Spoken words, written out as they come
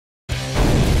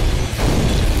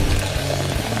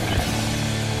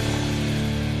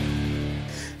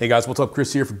Hey guys, what's up?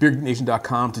 Chris here for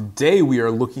beernation.com. Today we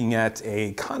are looking at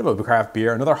a kind of a craft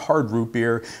beer, another hard root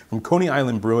beer from Coney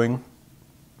Island Brewing.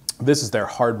 This is their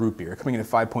hard root beer, coming in at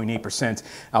 5.8%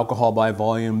 alcohol by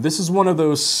volume. This is one of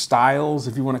those styles,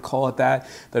 if you want to call it that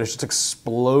is just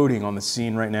exploding on the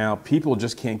scene right now. People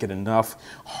just can't get enough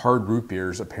hard root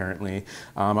beers, apparently.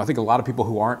 I think a lot of people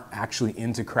who aren't actually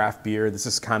into craft beer,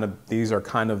 these are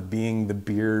kind of being the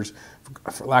beers,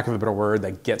 for lack of a better word,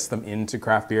 that gets them into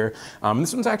craft beer.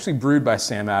 This one's actually brewed by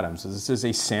Sam Adams. So this is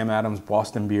a Sam Adams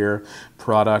Boston beer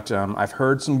product. I've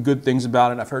heard some good things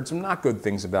about it. I've heard some not good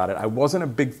things about it. I wasn't a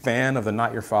big fan of the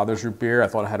Not Your Father's root beer. I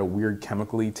thought it had a weird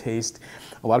chemically taste.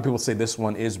 A lot of people say this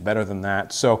one is better than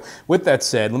that. So with that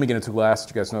said, let me get into a glass so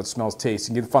you guys know it smells, tastes,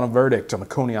 and get the final verdict on the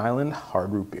Coney Island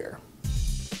hard root beer.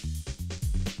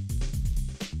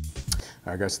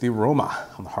 All right guys, the aroma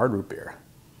on the hard root beer.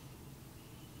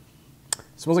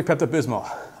 Smells like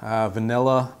Pepto-Bismol,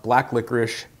 vanilla, black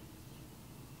licorice,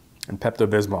 and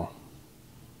Pepto-Bismol.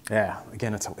 Yeah,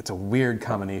 again, it's a weird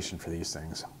combination for these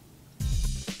things.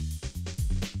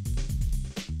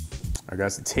 All right,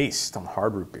 guys, the taste on the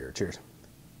hard root beer. Cheers.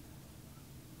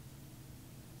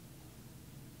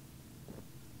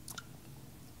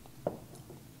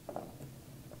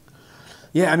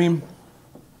 Yeah, I mean,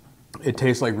 it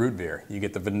tastes like root beer. You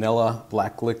get the vanilla,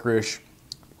 black licorice,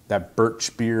 that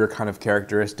birch beer kind of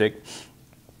characteristic.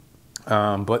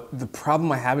 But the problem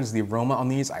I have is the aroma on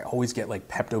these. I always get like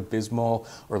Pepto-Bismol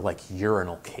or like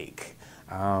urinal cake.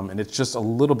 And it's just a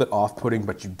little bit off-putting,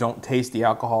 but you don't taste the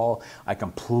alcohol. I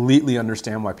completely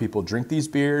understand why people drink these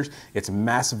beers. It's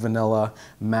massive vanilla,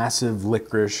 massive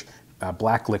licorice,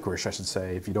 black licorice, I should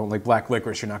say. If you don't like black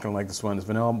licorice, you're not gonna like this one. It's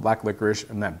vanilla, black licorice,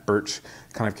 and that birch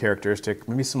kind of characteristic.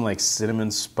 Maybe some like cinnamon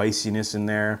spiciness in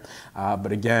there.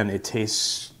 But again, it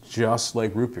tastes just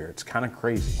like root beer. It's kind of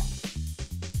crazy.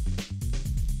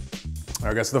 All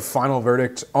right, guys, so the final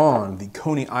verdict on the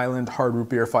Coney Island hard root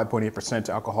beer, 5.8%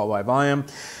 alcohol by volume,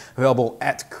 available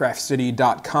at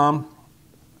craftcity.com.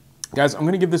 Guys, I'm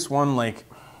gonna give this one like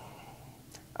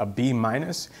a B-.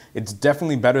 It's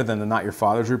definitely better than the Not Your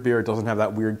Father's root beer. It doesn't have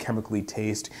that weird chemically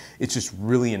taste. It's just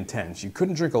really intense. You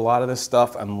couldn't drink a lot of this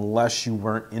stuff unless you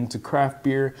weren't into craft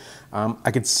beer.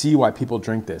 I could see why people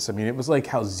drink this. I mean, it was like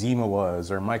how Zima was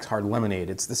or Mike's Hard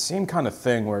Lemonade. It's the same kind of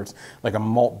thing where it's like a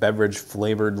malt beverage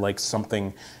flavored like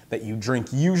something that you drink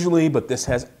usually, but this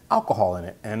has alcohol in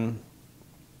it. And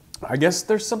I guess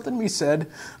there's something we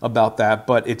said about that,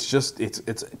 but it's just,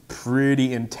 it's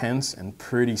pretty intense and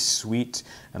pretty sweet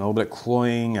and a little bit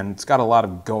cloying, and it's got a lot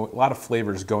of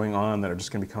flavors going on that are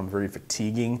just gonna become very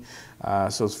fatiguing.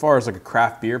 So as far as like a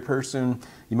craft beer person,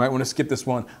 you might want to skip this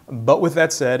one. But with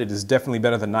that said, it is definitely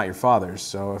better than Not Your Father's.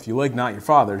 So if you like Not Your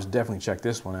Father's, definitely check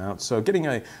this one out. So getting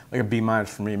like a B-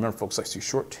 for me. Remember folks, life's too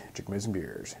short. Drink amazing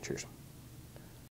beers. Cheers.